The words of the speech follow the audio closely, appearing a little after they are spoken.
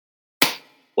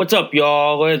What's up,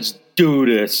 y'all? Let's do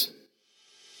this.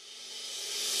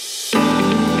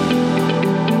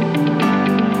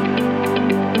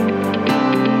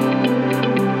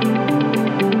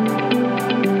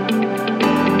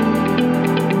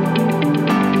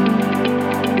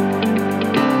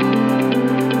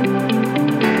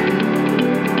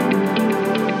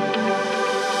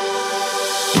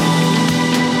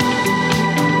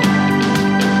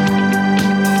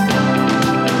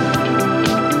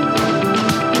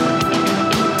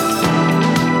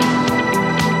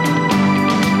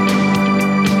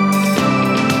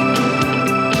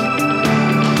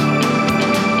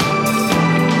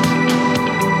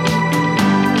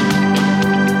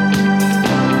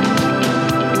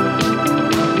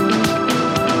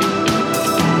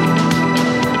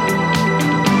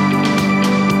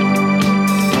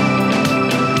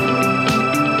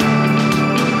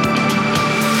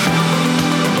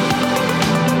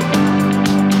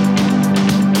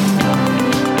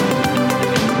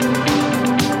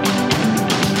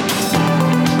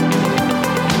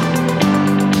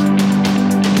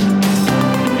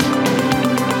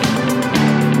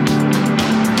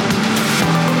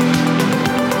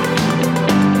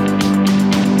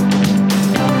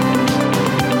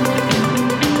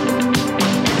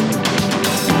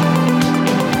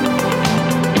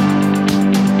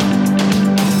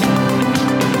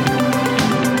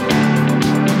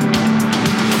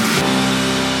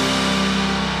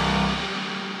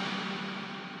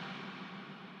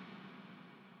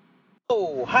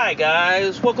 Hi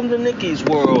guys, welcome to Nikki's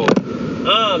World.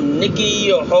 I'm Nikki,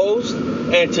 your host,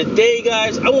 and today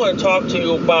guys, I want to talk to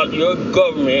you about your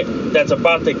government that's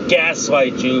about to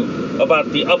gaslight you about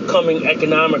the upcoming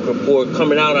economic report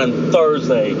coming out on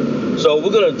Thursday. So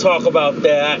we're going to talk about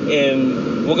that,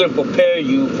 and we're going to prepare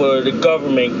you for the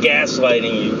government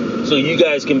gaslighting you so you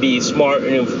guys can be smart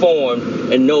and informed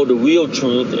and know the real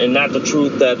truth and not the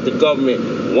truth that the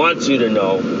government wants you to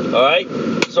know. Alright?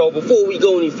 So before we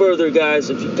go any further, guys,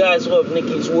 if you guys love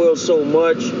Nikki's World so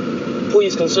much,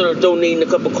 please consider donating a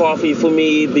cup of coffee for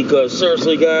me, because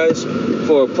seriously, guys,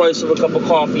 for a price of a cup of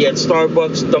coffee at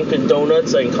Starbucks, Dunkin'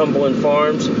 Donuts, and Cumberland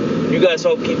Farms, you guys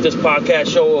help keep this podcast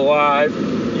show alive.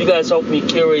 You guys help me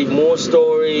curate more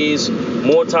stories,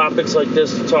 more topics like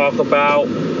this to talk about.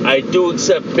 I do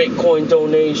accept Bitcoin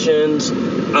donations.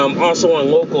 I'm also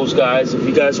on Locals, guys, if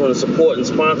you guys want to support and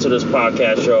sponsor this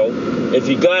podcast show. If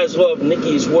you guys love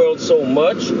Nikki's World so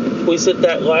much, please hit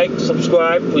that like,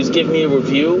 subscribe, please give me a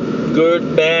review,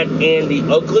 good, bad, and the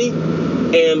ugly.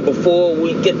 And before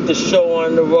we get the show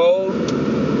on the road,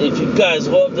 if you guys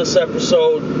love this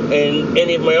episode and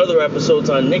any of my other episodes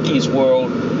on Nikki's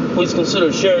World, please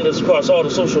consider sharing this across all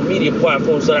the social media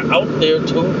platforms that are out there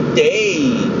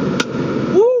today.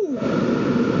 Woo!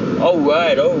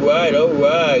 Alright,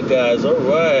 guys.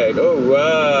 Alright.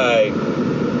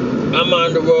 I'm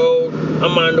on the road.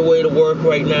 I'm on the way to work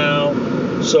right now.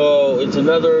 So it's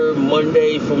another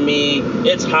Monday for me.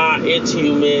 It's hot. It's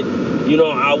humid. You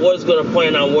know, I was going to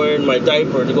plan on wearing my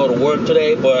diaper to go to work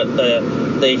today, but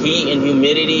the heat and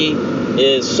humidity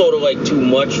is sort of like too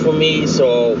much for me.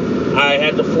 So I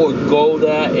had to forego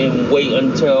that and wait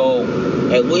until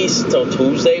at least till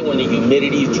Tuesday when the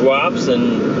humidity drops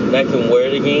and I can wear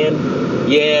it again.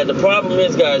 Yeah, the problem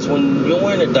is, guys, when you're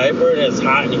wearing a diaper and it's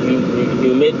hot and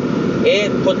humid,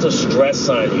 it puts a stress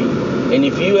on you. And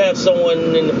if you have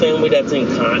someone in the family that's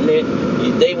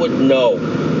incontinent, they would know,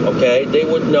 okay? They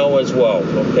would know as well,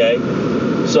 okay?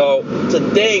 So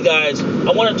today, guys,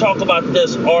 I want to talk about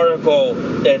this article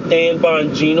that Dan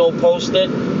Bongino posted,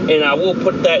 and I will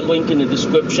put that link in the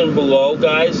description below,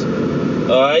 guys.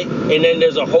 Alright? And then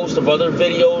there's a host of other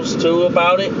videos, too,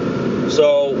 about it.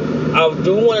 So I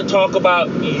do want to talk about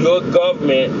your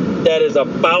government that is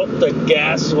about to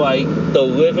gaslight the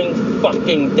living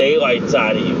fucking daylights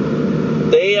out of you.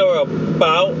 They are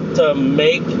about to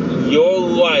make your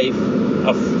life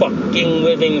a fucking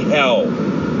living hell.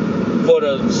 For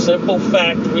the simple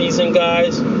fact reason,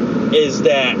 guys, is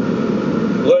that,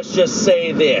 let's just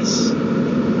say this,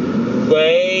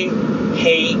 they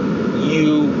hate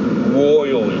you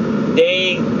royally.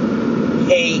 They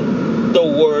hate the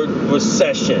word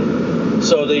recession.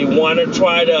 So they want to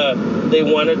try to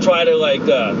like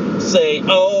say,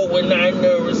 oh, we're not in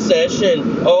a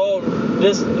recession. Oh,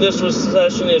 this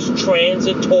recession is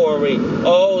transitory.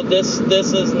 Oh, this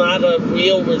is not a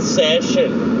real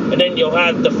recession. And then you'll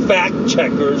have the fact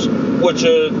checkers, which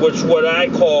what I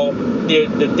call the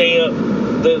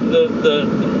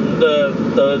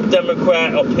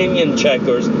Democrat opinion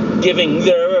checkers, giving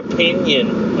their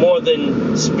opinion more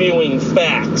than spewing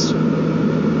facts.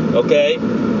 Okay?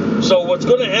 So what's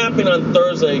going to happen on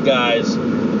Thursday, guys,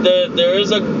 there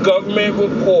is a government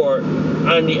report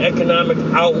on the economic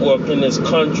outlook in this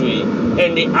country,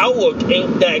 and the outlook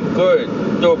ain't that good.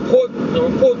 The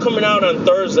report coming out on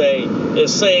Thursday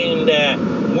is saying that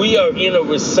we are in a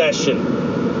recession.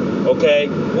 Okay,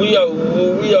 we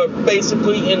are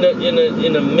basically in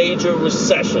a major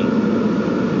recession,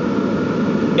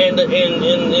 and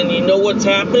you know what's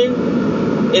happening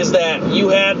is that you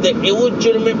have the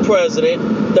illegitimate president,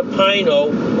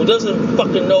 DePino, who doesn't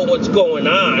fucking know what's going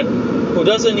on, who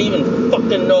doesn't even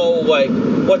fucking know like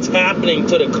what's happening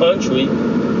to the country.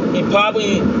 He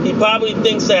probably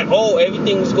thinks that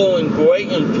everything's going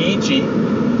great and peachy.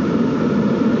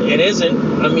 It isn't.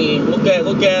 I mean, look at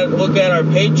our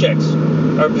paychecks.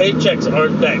 Our paychecks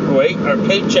aren't that great. Our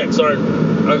paychecks aren't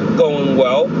going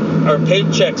well. Our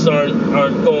paychecks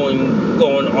aren't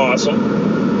going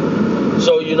awesome.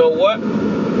 So you know what?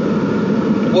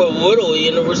 We're literally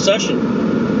in a recession.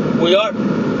 We are,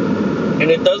 and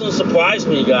it doesn't surprise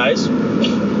me, guys.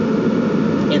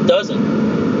 It doesn't.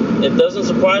 It doesn't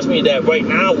surprise me that right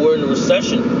now we're in a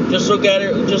recession. Just look at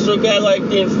it. Just look at like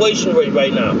the inflation rate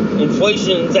right now.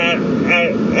 Inflation's at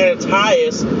its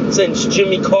highest since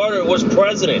Jimmy Carter was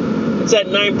president. It's at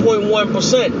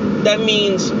 9.1%. That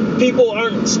means people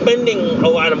aren't spending a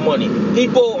lot of money.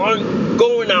 People aren't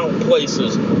going out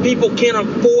places. People can't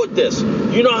afford this.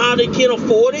 You know how they can't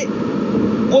afford it?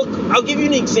 Look, I'll give you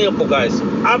an example, guys.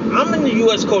 I'm in the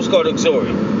U.S. Coast Guard Auxiliary.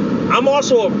 I'm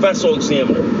also a vessel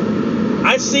examiner.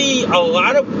 I see a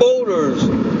lot of boaters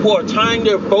who are tying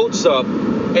their boats up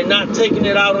and not taking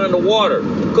it out on the water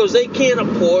because they can't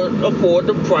afford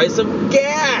the price of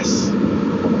gas.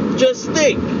 Just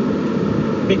think,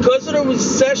 because of the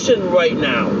recession right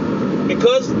now,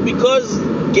 because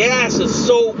gas is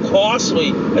so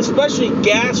costly, especially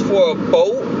gas for a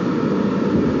boat,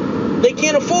 they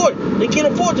can't afford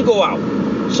to go out.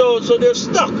 So they're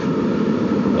stuck.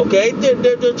 Okay,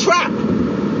 they're trapped.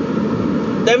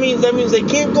 That means they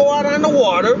can't go out on the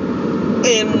water,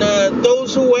 and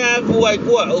those who have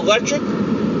electric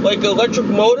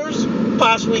motors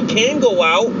possibly can go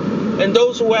out, and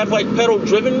those who have like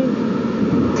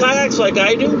pedal-driven kayaks like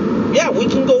I do, yeah, we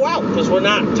can go out because we're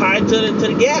not tied to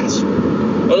the gas.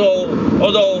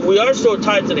 Although we are still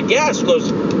tied to the gas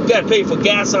because we got to pay for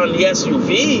gas on the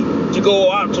SUV to go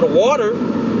out to the water.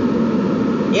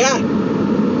 Yeah.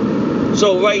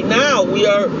 So right now we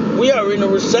are in a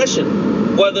recession.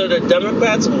 Whether the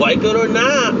Democrats like it or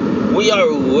not, we are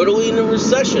literally in a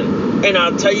recession. And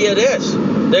I'll tell you this,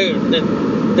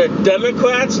 the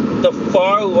Democrats, the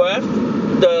far left,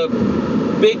 the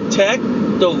big tech,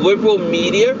 the liberal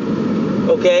media,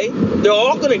 okay, they're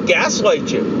all going to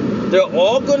gaslight you. They're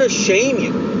all going to shame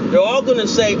you. They're all going to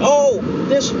say,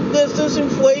 this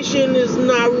inflation is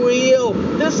not real.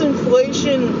 This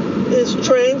inflation is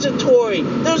transitory.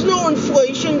 There's no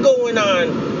inflation going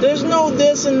on. There's no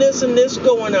this and this and this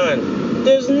going on.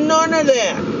 There's none of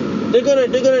that. They're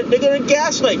gonna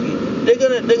gaslight you. They're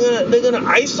gonna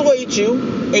isolate you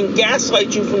and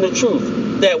gaslight you from the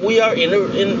truth that we are in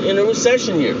a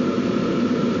recession here.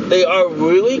 They are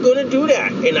really gonna do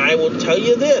that, and I will tell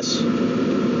you this: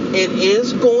 it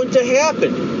is going to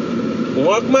happen.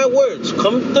 Mark my words.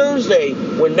 Come Thursday,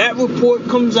 when that report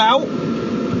comes out.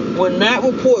 When that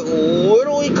report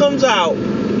literally comes out,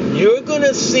 you're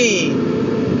gonna see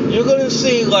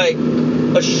like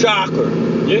a shocker.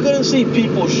 You're gonna see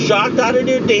people shocked out of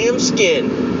their damn skin,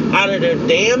 out of their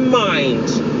damn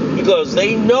minds, because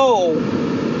they know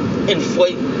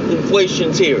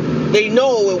inflation's here. They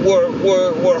know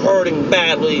we're hurting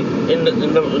badly in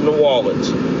the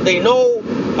wallets. They know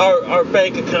our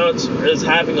bank accounts is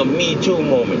having a Me Too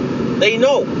moment. They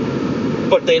know.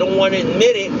 But they don't want to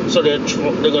admit it, so they're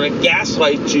going to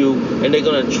gaslight you, and they're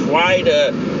going to try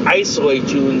to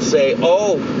isolate you and say,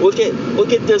 look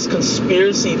at this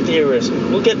conspiracy theorist,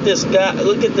 look at this guy,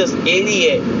 look at this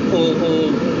idiot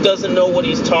who doesn't know what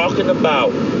he's talking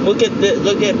about, look at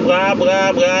blah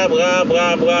blah blah blah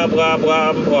blah blah blah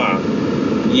blah blah.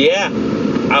 Yeah,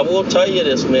 I will tell you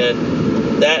this,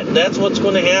 man. That's what's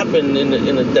going to happen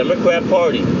in the Democrat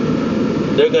Party.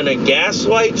 They're going to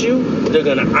gaslight you, they're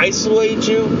going to isolate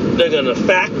you, they're going to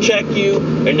fact check you,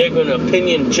 and they're going to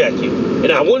opinion check you.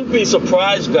 And I wouldn't be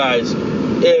surprised, guys,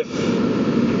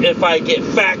 if I get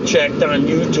fact checked on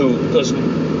YouTube, because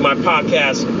my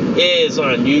podcast is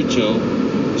on YouTube.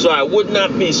 So I would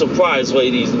not be surprised,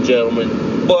 ladies and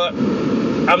gentlemen. But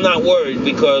I'm not worried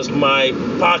because my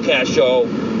podcast show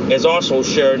is also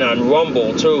shared on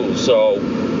Rumble too. So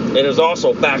it is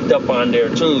also backed up on there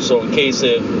too. So in case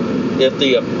if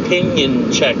the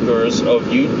opinion checkers of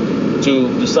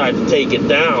YouTube decide to take it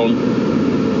down,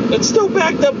 it's still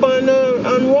backed up on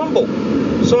Rumble.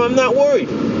 So I'm not worried.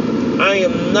 I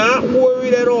am not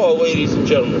worried at all, ladies and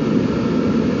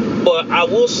gentlemen. But I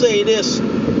will say this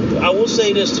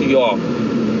to y'all.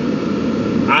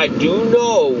 I do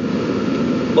know,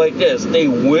 like this, they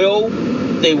will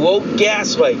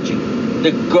gaslight you.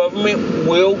 The government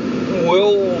will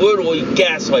literally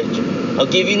gaslight you. I'll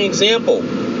give you an example.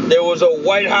 There was a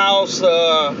White House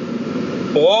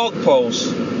blog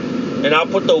post, and I'll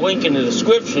put the link in the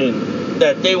description,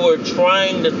 that they were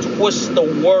trying to twist the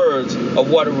words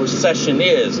of what a recession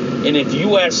is. And if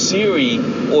you ask Siri,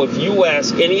 or if you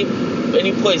ask any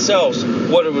place else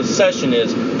what a recession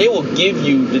is, they will give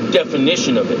you the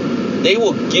definition of it. They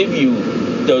will give you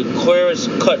the clearest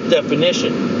cut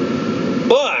definition.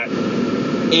 But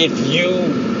if you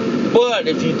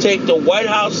take the White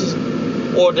House's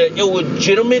or the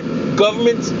illegitimate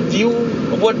government's view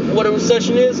of what a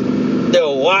recession is,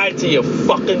 they'll lie to your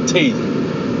fucking teeth.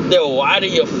 They'll lie to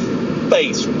your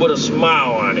face with a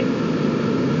smile on it.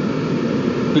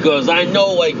 Because I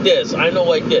know like this.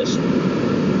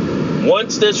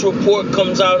 Once this report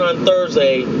comes out on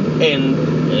Thursday and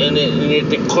it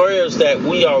declares that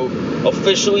we are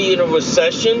officially in a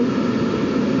recession,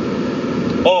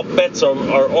 all bets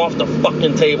are off the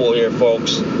fucking table here,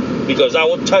 folks. Because I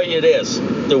will tell you this,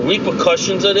 the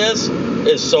repercussions of this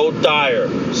is so dire,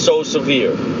 so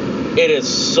severe. It is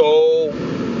so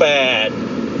bad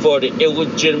for the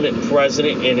illegitimate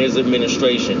president and his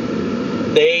administration.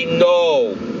 They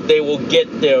know they will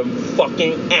get their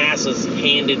fucking asses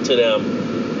handed to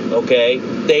them, okay?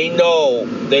 They know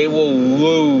they will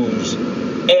lose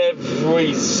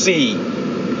every seat,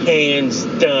 hands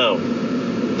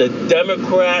down. The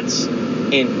Democrats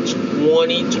in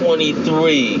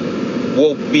 2023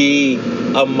 will be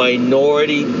a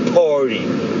minority party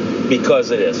because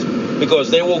of this.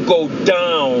 Because they will go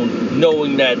down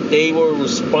knowing that they were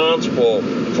responsible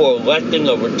for electing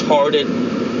a retarded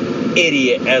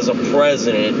idiot as a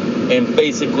president and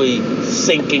basically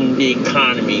sinking the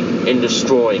economy and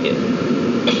destroying it.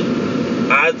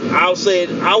 I'll say it.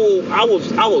 I will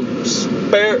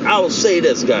say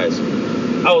this, guys.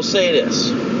 I'll say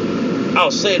this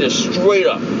straight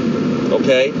up.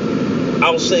 Okay?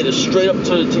 I'll say this straight up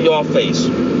to your face.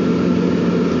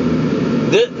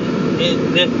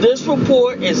 If this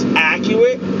report is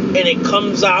accurate and it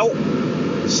comes out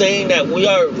saying that we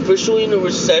are officially in a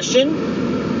recession,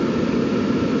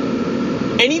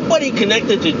 anybody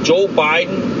connected to Joe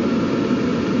Biden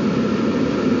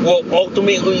will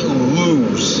ultimately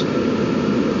lose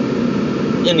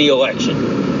in the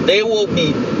election. They will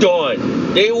be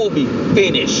done. They will be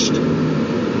finished.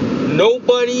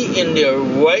 Nobody in their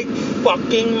right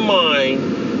fucking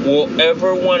mind will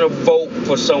ever want to vote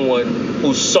for someone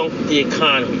who sunk the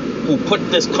economy, who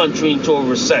put this country into a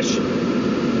recession.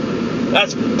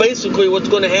 That's basically what's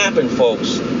going to happen,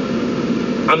 folks.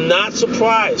 I'm not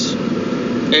surprised.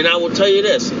 And I will tell you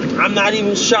this, I'm not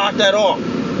even shocked at all.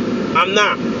 I'm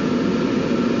not.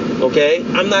 Okay?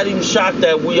 I'm not even shocked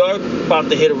that we are about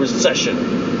to hit a recession.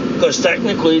 Because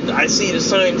technically, I see the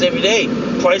signs every day.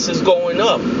 Prices going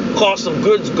up. Cost of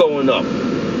goods going up.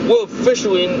 We're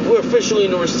officially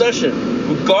in a recession.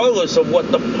 Regardless of what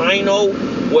the Pino,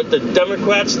 what the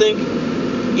Democrats think.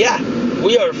 Yeah,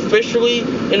 we are officially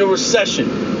in a recession.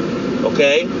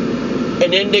 Okay?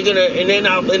 And then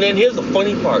and then here's the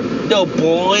funny part. They'll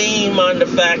blame on the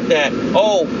fact that,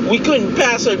 we couldn't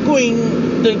pass the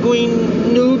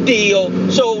Green New Deal,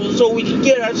 so we could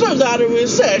get ourselves out of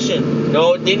recession.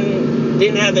 No, it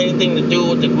didn't have anything to do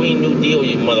with the Green New Deal,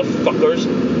 you motherfuckers.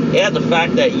 It had the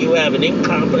fact that you have an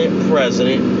incompetent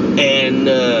president and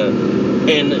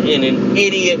an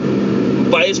idiot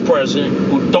vice president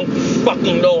who don't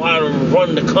fucking know how to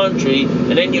run the country,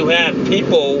 and then you have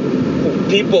people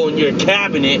in your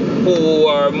cabinet who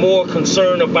are more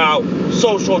concerned about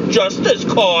social justice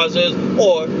causes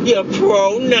or your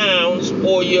pronouns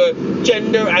or your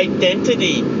gender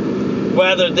identity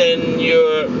rather than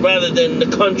the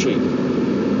country.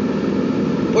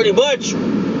 Pretty much,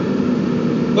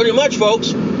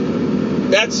 folks.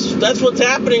 That's what's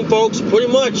happening, folks. Pretty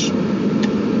much.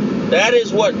 That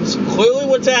is clearly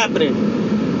what's happening.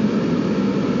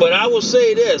 But I will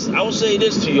say this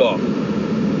to y'all.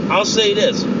 I'll say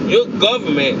this. Your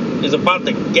government is about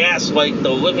to gaslight the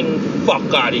living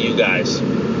fuck out of you guys.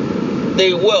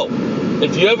 They will.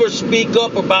 If you ever speak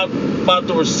up about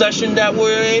the recession that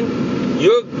we're in,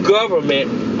 your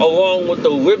government, along with the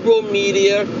liberal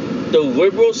media, the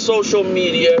liberal social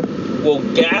media, will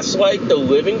gaslight the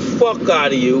living fuck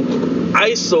out of you,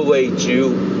 isolate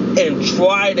you, and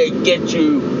try to get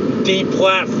you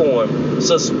deplatformed,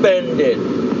 suspended,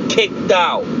 kicked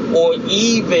out, or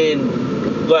even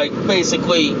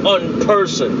basically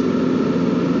unpersoned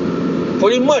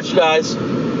Pretty much, guys.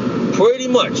 Pretty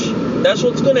much. That's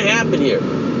what's going to happen here.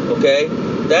 Okay?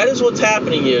 That is what's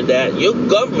happening here. That your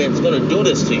government's going to do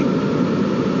this to you.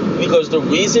 Because the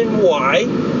reason why,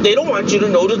 they don't want you to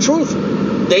know the truth.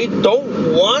 They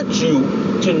don't want you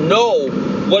to know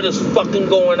what is fucking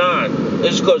going on.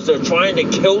 It's because they're trying to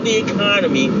kill the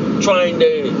economy, trying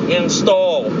to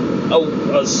install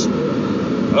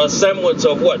a semblance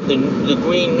of what? The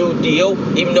Green New Deal,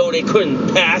 even though they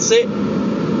couldn't pass it.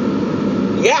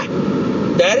 Yeah.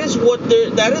 That is what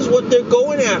they're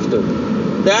going after.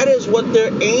 That is what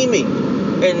they're aiming.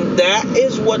 And that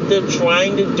is what they're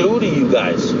trying to do to you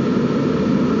guys.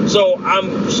 So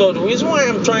the reason why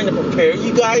I'm trying to prepare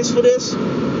you guys for this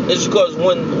is because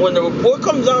when the report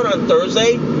comes out on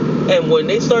Thursday and when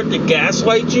they start to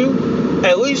gaslight you,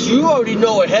 at least you already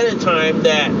know ahead of time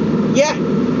that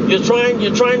you're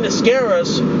trying to scare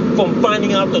us from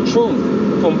finding out the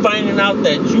truth, from finding out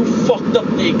that you fucked up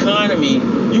the economy,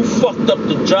 you fucked up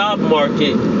the job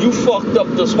market, you fucked up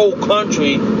this whole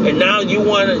country, and now you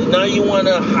wanna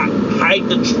hide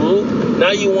the truth.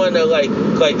 Now you wanna like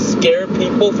scare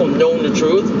people from knowing the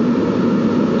truth.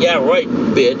 Yeah, right,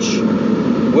 bitch.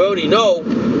 We already know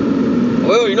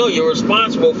you're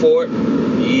responsible for it.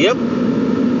 Yep.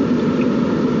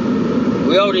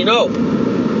 We already know.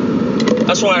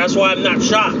 That's why I'm not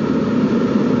shocked.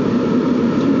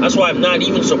 That's why I'm not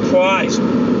even surprised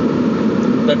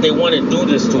that they want to do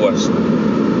this to us.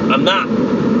 I'm not.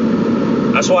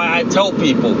 That's why I tell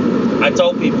people,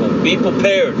 be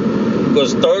prepared,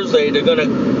 because Thursday they're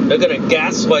gonna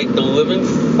gaslight the living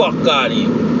fuck out of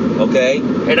you. Okay?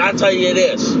 And I tell you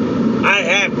this, I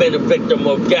have been a victim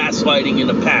of gaslighting in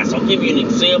the past. I'll give you an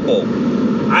example.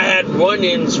 I had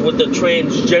run-ins with the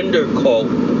transgender cult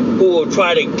who will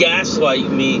try to gaslight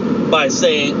me by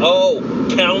saying, oh,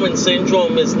 Kalman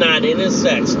syndrome is not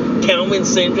intersex. Kalman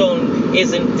syndrome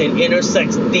isn't an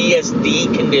intersex DSD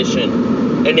condition.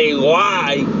 And they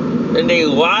lie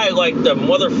like the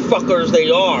motherfuckers they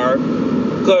are,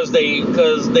 because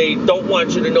they don't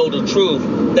want you to know the truth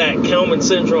that Kalman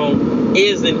syndrome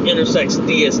is an intersex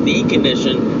DSD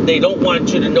condition. They don't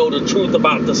want you to know the truth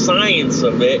about the science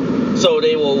of it, so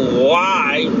they will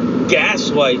lie,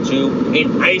 gaslight you,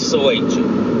 and isolate you.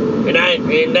 And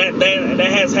that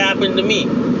has happened to me.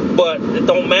 But it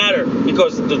don't matter,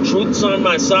 because the truth's on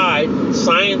my side,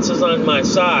 science is on my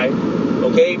side,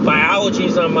 okay? Biology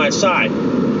is on my side.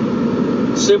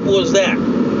 Simple as that.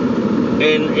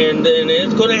 And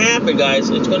it's gonna happen, guys.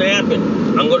 It's gonna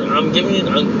happen. I'm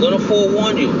gonna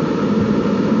forewarn you.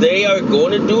 They are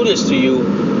going to do this to you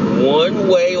one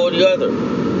way or the other.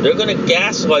 They're gonna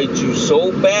gaslight you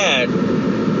so bad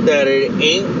that it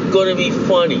ain't gonna be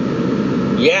funny.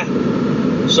 Yeah.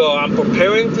 So I'm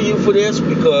preparing for you for this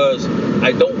because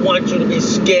I don't want you to be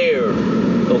scared,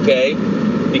 okay?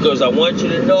 Because I want you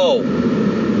to know,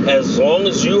 as long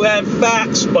as you have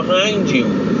facts behind you,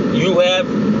 you have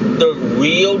the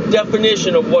real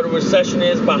definition of what a recession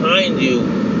is behind you,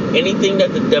 anything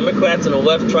that the Democrats and the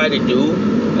left try to do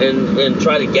and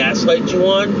try to gaslight you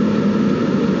on,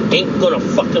 ain't gonna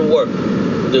fucking work,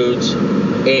 dudes.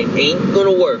 It ain't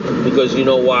gonna work, because you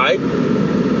know why?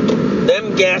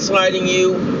 Them gaslighting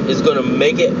you is gonna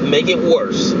make it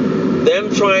worse. Them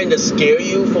trying to scare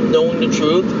you from knowing the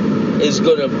truth is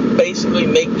gonna basically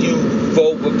make you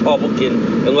vote Republican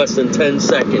in less than 10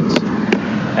 seconds.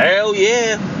 Hell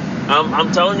yeah!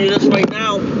 I'm telling you this right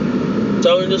now. I'm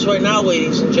telling you this right now,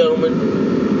 ladies and gentlemen.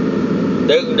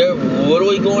 They're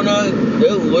literally gonna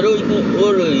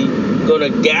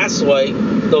gaslight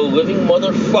the living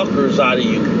motherfuckers out of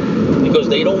you, because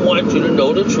they don't want you to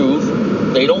know the truth.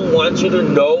 They don't want you to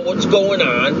know what's going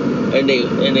on, and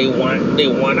they want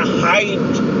to hide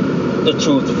the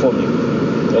truth from you.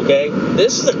 Okay,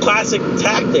 this is a classic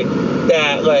tactic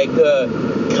that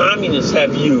communists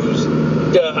have used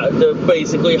to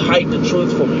basically hide the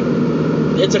truth from you.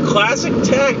 It's a classic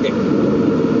tactic,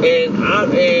 and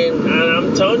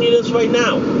I'm telling you this right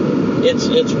now.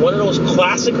 It's one of those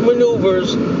classic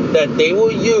maneuvers that they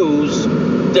will use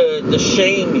to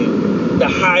shame you, to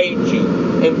hide you,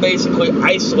 and basically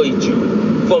isolate you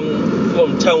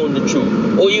from telling the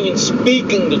truth or even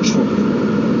speaking the truth.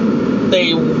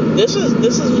 This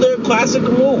is their classic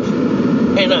move,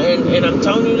 and I'm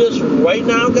telling you this right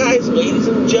now, guys, ladies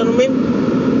and gentlemen.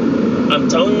 I'm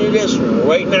telling you this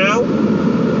right now.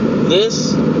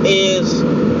 This is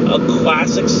a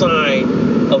classic sign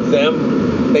of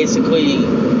them basically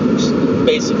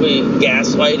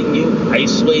gaslighting you,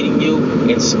 isolating you,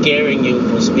 and scaring you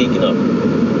from speaking up.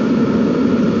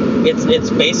 It's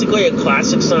basically a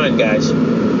classic sign, guys.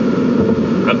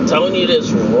 I'm telling you this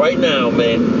right now,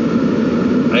 man.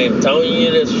 I am telling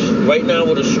you this right now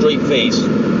with a straight face.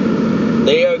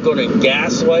 They are going to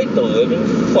gaslight the living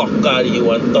fuck out of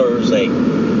you on Thursday.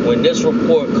 When this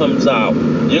report comes out,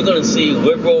 you're going to see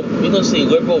liberal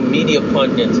media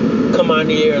pundits come on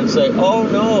the air and say, "Oh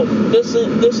no, this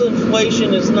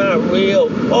inflation is not real.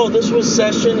 Oh, this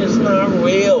recession is not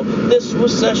real. This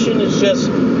recession is just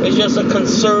a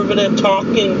conservative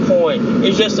talking point.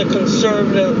 It's just a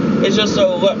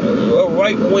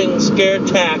right-wing scare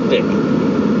tactic."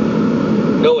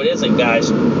 No, it isn't, guys.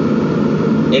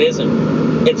 It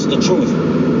isn't. It's the truth.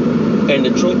 And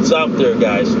the truth's out there,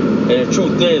 guys. And the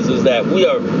truth is that we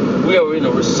are in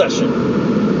a recession.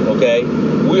 Okay?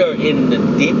 We are in the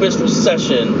deepest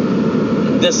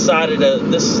recession this side of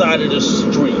the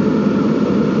street.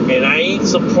 And I ain't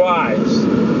surprised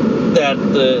that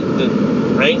the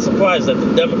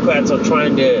Democrats are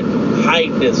trying to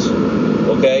hide this.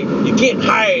 Okay? You can't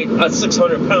hide a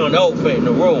 600-pound elephant in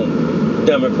the room,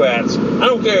 Democrats. I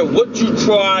don't care what you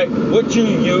try, what you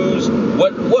use,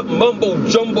 what mumbo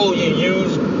jumbo you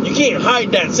use. You can't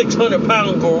hide that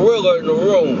 600-pound gorilla in the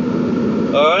room.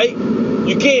 Alright?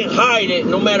 You can't hide it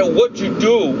no matter what you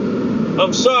do.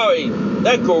 I'm sorry,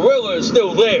 that gorilla is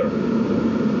still there.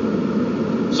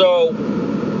 So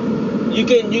you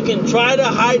can try to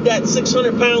hide that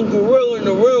 600-pound gorilla in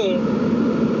the room,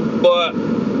 but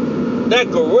that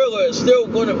gorilla is still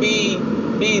gonna be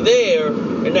there,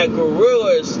 and that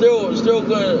gorilla is still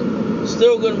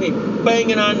gonna be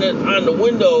banging on the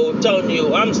window, telling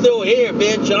you, "I'm still here,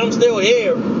 bitch. I'm still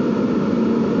here."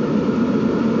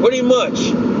 Pretty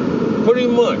much.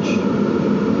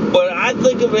 But I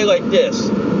think of it like this: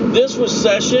 this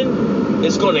recession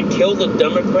is going to kill the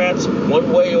Democrats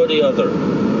one way or the other.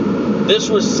 This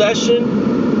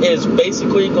recession is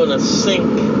basically going to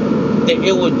sink the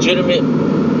illegitimate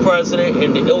president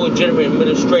and the illegitimate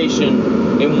administration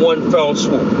in one fell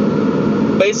swoop.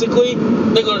 Basically,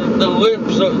 they're gonna, the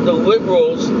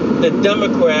liberals, the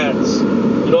Democrats,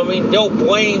 you know what I mean? They'll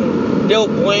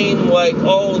blame like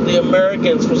all the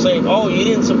Americans for saying, "Oh, you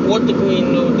didn't support the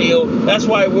Green New Deal. That's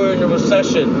why we're in a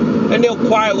recession." And they'll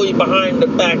quietly behind the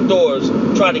back doors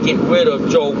try to get rid of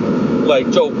Joe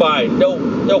Biden.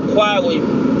 They'll quietly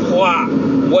plot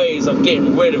ways of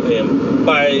getting rid of him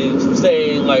by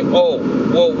saying like, "Oh,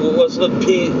 well, let's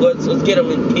get him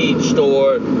impeached,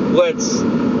 or let's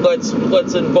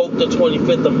invoke the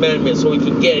 25th Amendment so we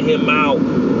can get him out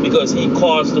because he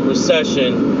caused the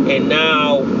recession." And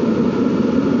now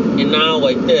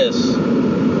like this,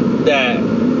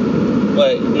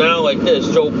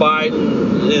 Joe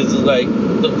Biden is like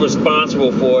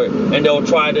responsible for it, and they'll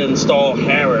try to install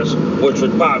Harris, which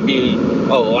would probably be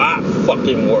a lot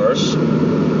fucking worse.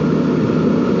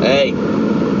 Hey,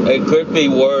 it could be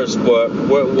worse, but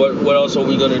what else are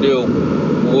we gonna do?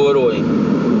 Literally,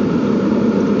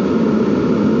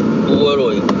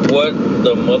 what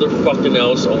the motherfucking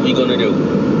else are we gonna do?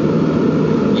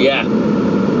 Yeah.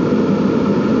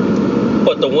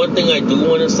 But the one thing I do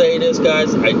want to say this,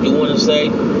 guys, if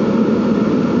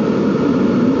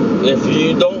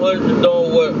you don't know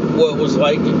what was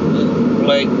like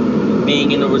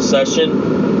being in a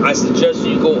recession, I suggest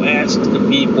you go ask the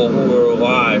people who were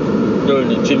alive during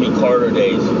the Jimmy Carter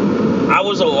days. I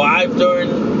was alive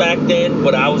back then,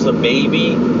 but I was a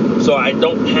baby, so I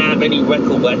don't have any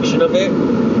recollection of it.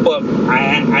 But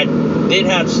I did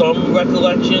have some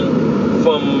recollection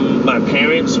from my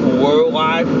parents who were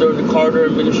alive during the Carter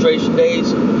administration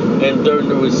days and during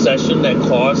the recession that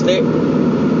caused it.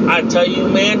 I tell you,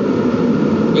 man,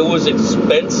 it was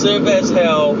expensive as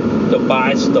hell to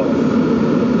buy stuff.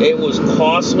 It was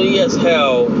costly as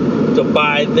hell to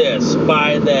buy this,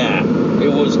 buy that.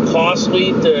 It was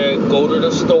costly to go to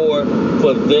the store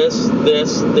for this, and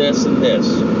this.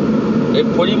 It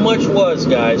pretty much was,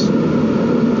 guys.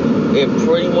 It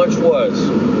pretty much was.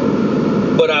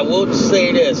 But I will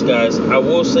say this, guys.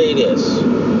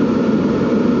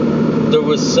 The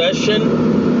recession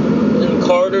in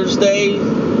Carter's day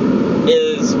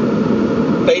is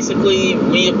basically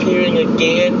reappearing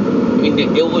again in the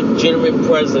illegitimate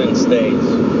president's days.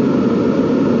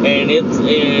 And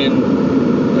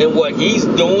what he's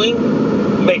doing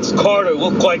makes Carter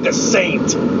look like a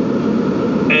saint.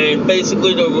 And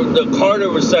basically the Carter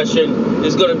recession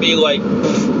is going to be like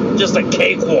just a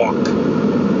cakewalk.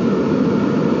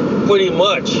 Pretty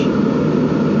much.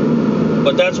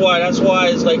 But that's why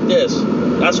it's like this.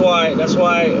 That's why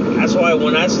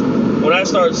when I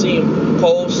start seeing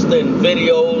posts and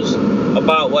videos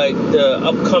about like the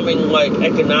upcoming like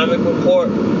economic report,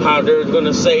 how they're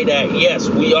gonna say that yes,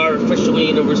 we are officially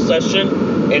in a recession,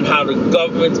 and how the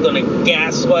government's gonna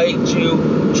gaslight you,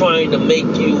 trying to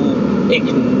make you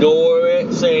ignore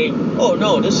it, saying, oh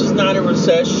no, this is not a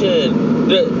recession.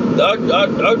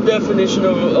 Our definition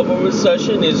of a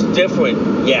recession is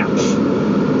different. Yeah,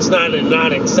 it's not a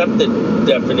non-accepted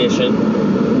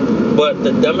definition. But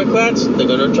the Democrats, they're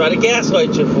going to try to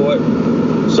gaslight you for it.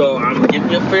 So I'm going to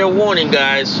give you a fair warning,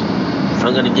 guys.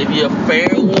 I'm going to give you a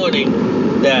fair warning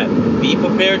that be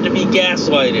prepared to be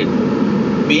gaslighted.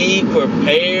 Be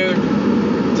prepared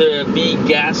to be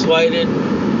gaslighted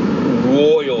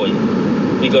royally.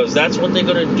 Because that's what they're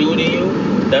going to do to you.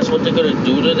 That's what they're going to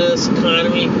do to this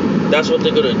economy. That's what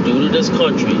they're going to do to this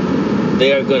country.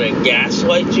 They are going to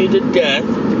gaslight you to death.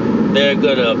 They're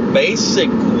going to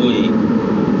basically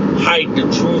hide the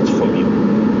truth from you.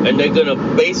 And they're going to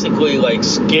basically like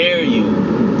scare you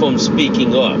from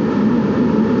speaking up.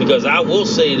 Because I will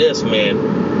say this, man.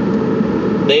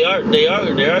 They are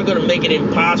going to make it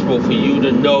impossible for you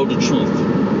to know the truth.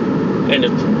 And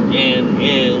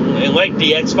like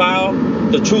the X-File,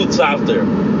 the truth's out there.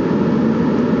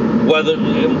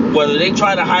 Whether they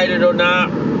try to hide it or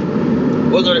not,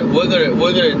 we're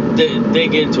gonna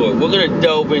dig into it. We're gonna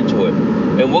delve into it,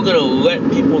 and we're gonna let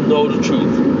people know the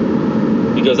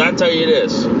truth. Because I tell you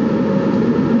this,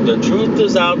 the truth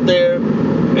is out there,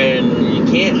 and you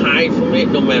can't hide from it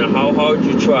no matter how hard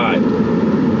you try.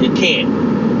 You can't.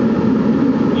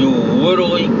 You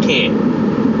literally can't.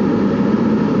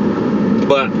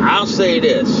 But I'll say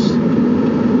this.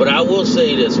 But I will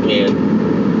say this,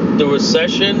 man. The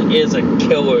recession is a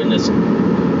killer in this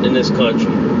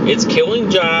country. It's killing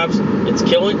jobs, it's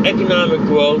killing economic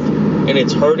growth, and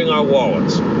it's hurting our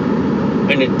wallets.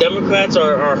 And the Democrats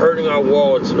are hurting our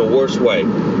wallets in the worst way.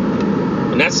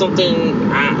 And that's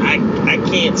something I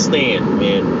can't stand,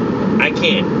 man. I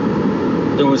can't.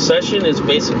 The recession is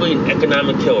basically an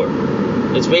economic killer.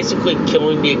 It's basically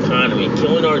killing the economy,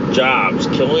 killing our jobs,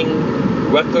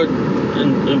 killing record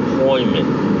employment.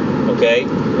 Okay?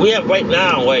 We have right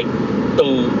now, like,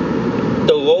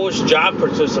 the lowest job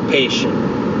participation.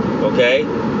 Okay?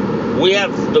 We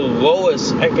have the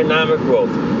lowest economic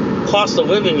growth. Cost of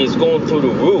living is going through the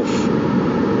roof.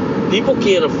 People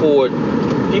can't afford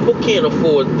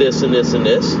this and this and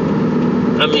this.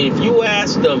 I mean, if you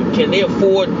ask them, can they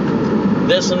afford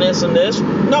this and this and this?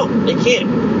 No, they can't.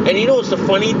 And you know what's the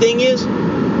funny thing is?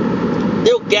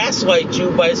 They'll gaslight you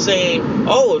by saying,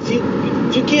 oh, if you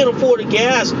can't afford a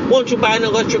gas, why don't you buy an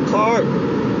electric car?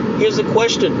 Here's the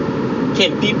question.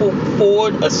 Can people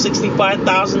afford a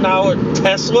 $65,000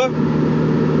 Tesla?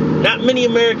 Not many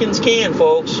Americans can,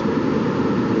 folks.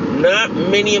 Not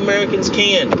many Americans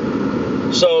can.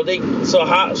 So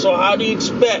how do you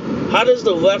expect? How does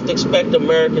the left expect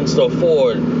Americans to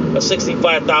afford a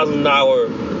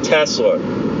 $65,000 Tesla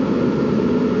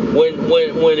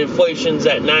when inflation's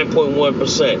at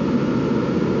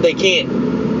 9.1%? They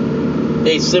can't.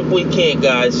 They simply can't,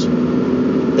 guys.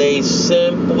 They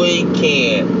simply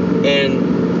can't.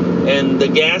 And the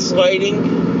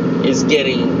gaslighting is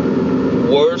getting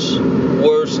worse,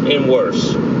 and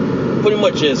worse. Pretty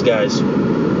much is, guys.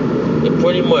 It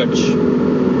pretty much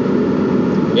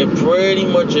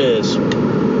is.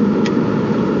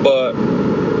 But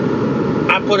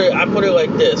I put it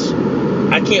like this.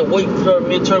 I can't wait for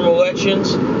midterm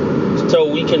elections so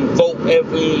we can vote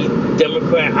every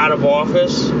Democrat out of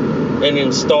office and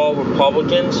install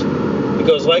Republicans.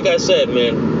 Because like I said,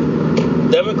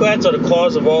 man, Democrats are the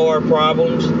cause of all our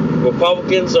problems.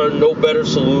 Republicans are no better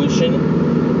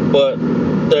solution, but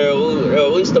they're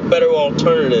at least a better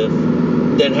alternative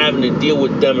than having to deal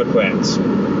with Democrats.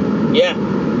 Yeah.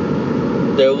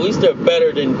 They're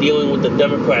better than dealing with the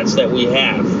Democrats that we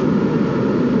have.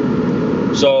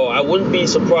 So I wouldn't be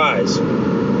surprised.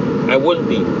 I wouldn't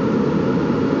be.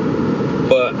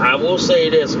 But I will say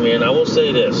this, man. I will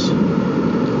say this.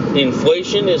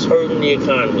 Inflation is hurting the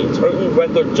economy. It's hurting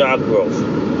record job growth.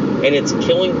 And it's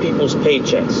killing people's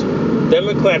paychecks.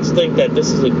 Democrats think that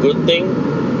this is a good thing,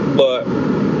 but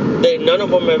none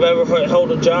of them have ever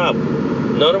held a job.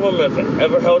 None of them have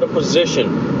ever held a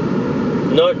position.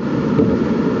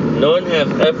 None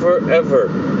have ever.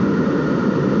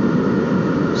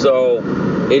 So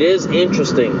it is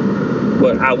interesting,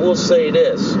 but I will say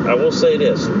this.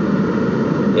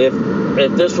 If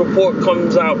this report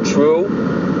comes out true,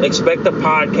 expect a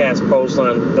podcast post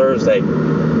on Thursday.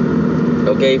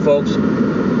 Okay, folks?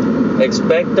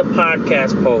 Expect a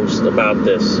podcast post about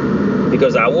this.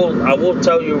 Because I will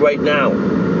tell you right now.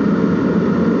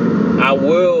 I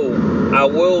will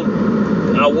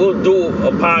do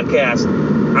a podcast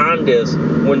on this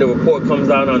when the report comes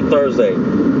out on Thursday.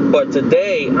 But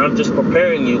today, I'm just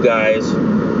preparing you guys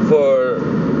for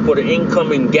the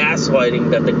incoming gaslighting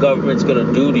that the government's going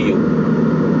to do to you.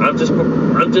 I'm just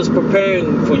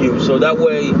preparing for you, so that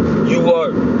way you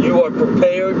are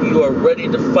prepared, you are ready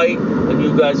to fight, and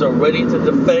you guys are ready to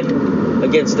defend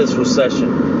against this recession.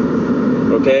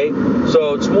 Okay?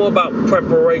 So it's more about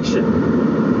preparation.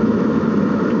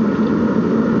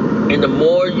 And the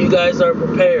more you guys are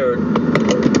prepared,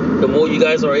 the more you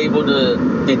guys are able to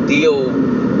deal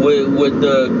with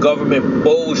the government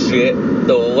bullshit,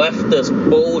 the leftist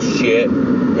bullshit,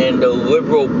 and the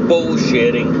liberal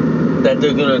bullshitting that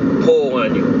they're gonna pull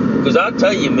on you. Because I'll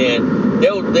tell you, man,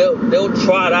 they'll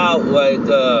trot out like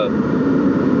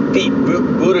Pete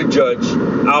Buttigieg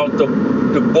out the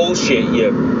bullshit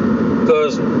here.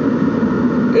 Because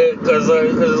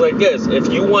it's like this: if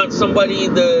you want somebody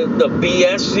to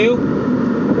BS you,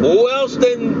 who else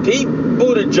than Pete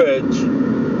Buttigieg?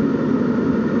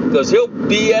 Because he'll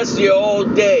BS you all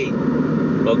day.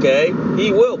 Okay?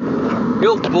 He will.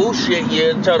 He'll bullshit you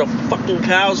until the fucking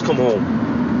cows come home.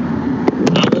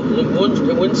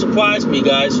 It wouldn't surprise me,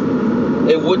 guys.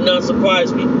 It would not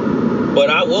surprise me. But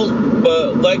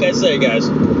like I said, guys,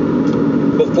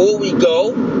 before we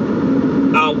go,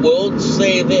 I will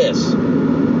say this.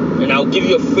 And I'll give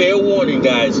you a fair warning,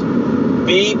 guys.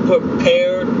 Be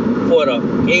prepared for the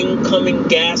incoming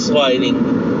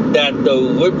gaslighting that the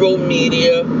liberal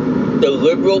media, the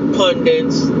liberal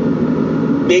pundits,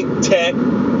 big tech,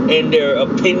 and their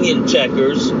opinion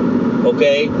checkers,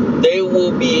 okay, they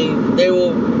will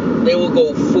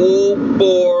go full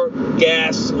bore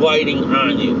gaslighting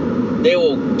on you. They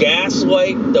will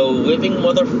gaslight the living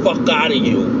motherfucker out of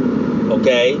you,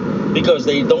 okay, because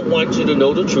they don't want you to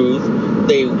know the truth.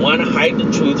 They want to hide the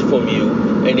truth from you,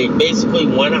 and they basically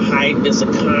want to hide this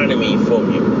economy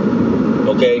from you,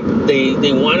 okay.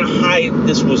 They want to hide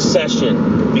this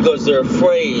recession because they're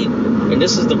afraid. And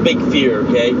this is the big fear,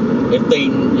 okay?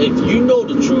 If you know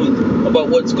the truth about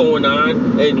what's going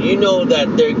on, and you know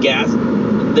that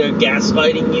they're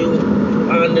gaslighting you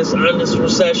on this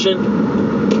recession,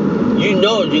 you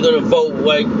know you're gonna vote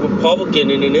like Republican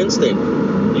in an instant.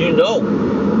 You know.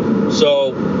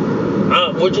 So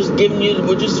we're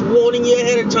just warning you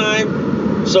ahead of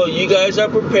time, so you guys are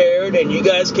prepared and you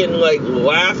guys can like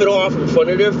laugh it off in front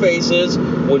of their faces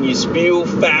when you spew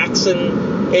facts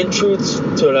and truths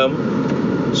to them.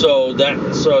 So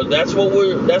that's what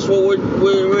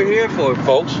we're here for,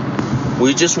 folks.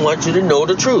 We just want you to know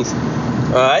the truth.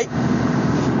 All right.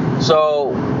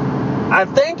 So I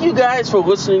thank you guys for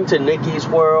listening to Nikki's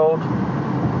World.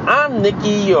 I'm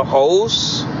Nikki, your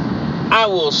host. I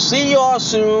will see y'all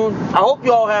soon. I hope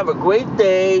y'all have a great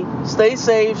day. Stay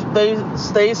safe,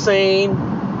 stay sane,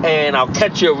 and I'll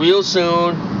catch you real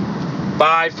soon.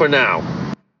 Bye for now.